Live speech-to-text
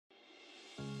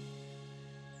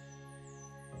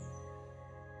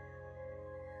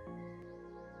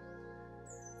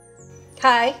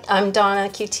Hi, I'm Donna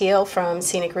Cutiel from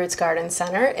Scenic Roots Garden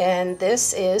Center, and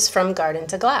this is From Garden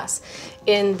to Glass.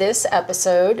 In this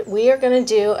episode, we are going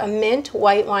to do a mint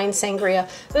white wine sangria.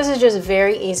 This is just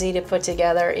very easy to put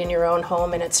together in your own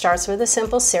home, and it starts with a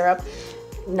simple syrup.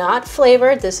 Not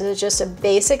flavored, this is just a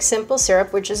basic simple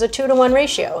syrup, which is a 2-to-1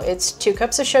 ratio. It's 2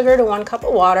 cups of sugar to 1 cup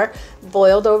of water,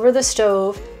 boiled over the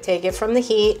stove. Take it from the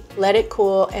heat, let it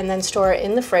cool, and then store it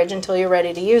in the fridge until you're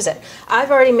ready to use it.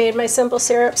 I've already made my simple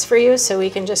syrups for you, so we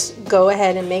can just go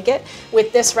ahead and make it.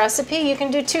 With this recipe, you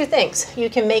can do 2 things. You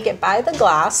can make it by the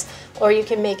glass, or you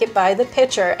can make it by the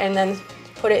pitcher, and then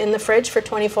put it in the fridge for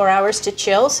 24 hours to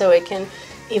chill, so it can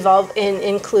evolve and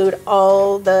include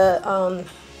all the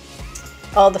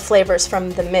flavors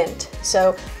from the mint.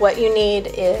 So what you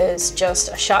need is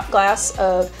just a shot glass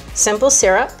of simple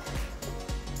syrup,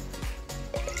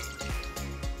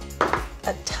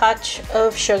 a touch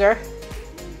of sugar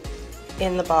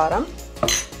in the bottom, a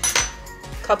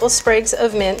couple sprigs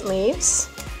of mint leaves,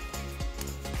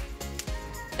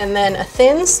 and then a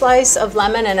thin slice of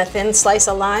lemon and a thin slice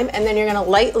of lime, and then you're going to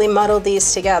lightly muddle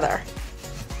these together.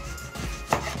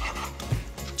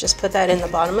 Just put that in the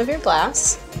bottom of your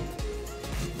glass.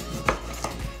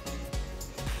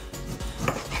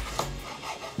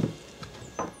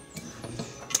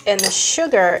 And the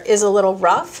sugar is a little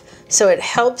rough, so it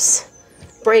helps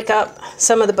break up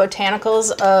some of the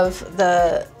botanicals of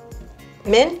the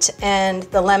mint and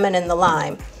the lemon and the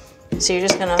lime. So you're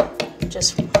just gonna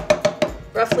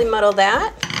roughly muddle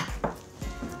that.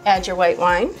 Add your white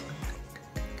wine.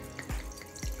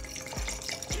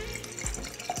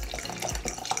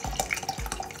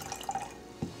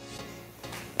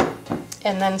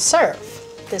 And then serve.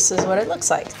 This is what it looks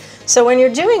like. So when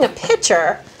you're doing a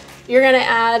pitcher, you're going to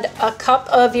add a cup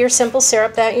of your simple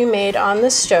syrup that you made on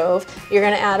the stove. You're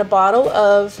going to add a bottle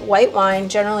of white wine,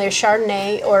 generally a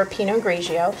Chardonnay or a Pinot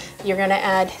Grigio. You're going to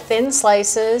add thin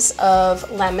slices of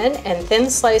lemon and thin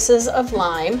slices of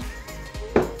lime,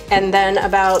 and then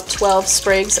about 12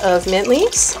 sprigs of mint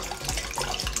leaves.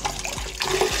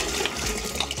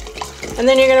 And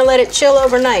then you're going to let it chill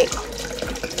overnight.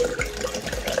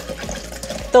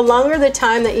 The longer the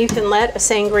time that you can let a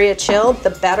sangria chill, the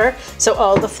better, so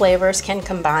all the flavors can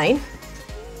combine.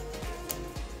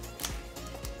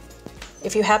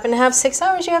 If you happen to have 6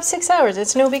 hours, you have 6 hours.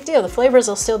 It's no big deal. The flavors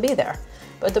will still be there.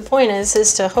 But the point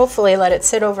is to hopefully let it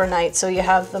sit overnight so you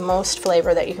have the most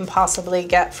flavor that you can possibly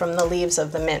get from the leaves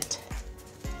of the mint.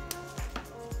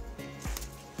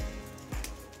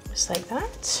 Just like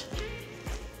that.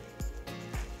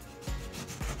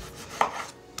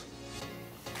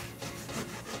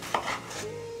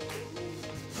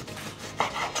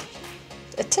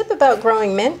 A tip about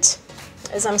growing mint,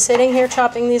 as I'm sitting here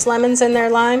chopping these lemons and their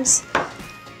limes,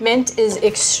 mint is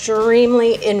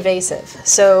extremely invasive.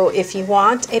 So if you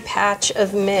want a patch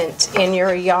of mint in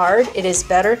your yard, it is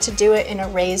better to do it in a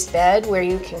raised bed where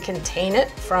you can contain it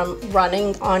from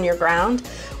running on your ground,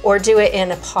 or do it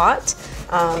in a pot.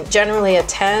 Generally a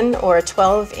 10 or a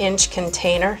 12-inch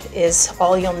container is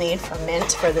all you'll need for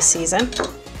mint for the season.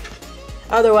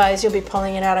 Otherwise, you'll be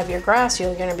pulling it out of your grass,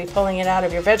 you're going to be pulling it out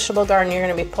of your vegetable garden, you're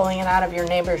going to be pulling it out of your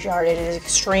neighbor's yard. It is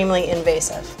extremely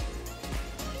invasive.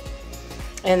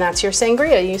 And that's your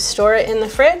sangria. You store it in the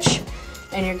fridge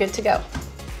and you're good to go.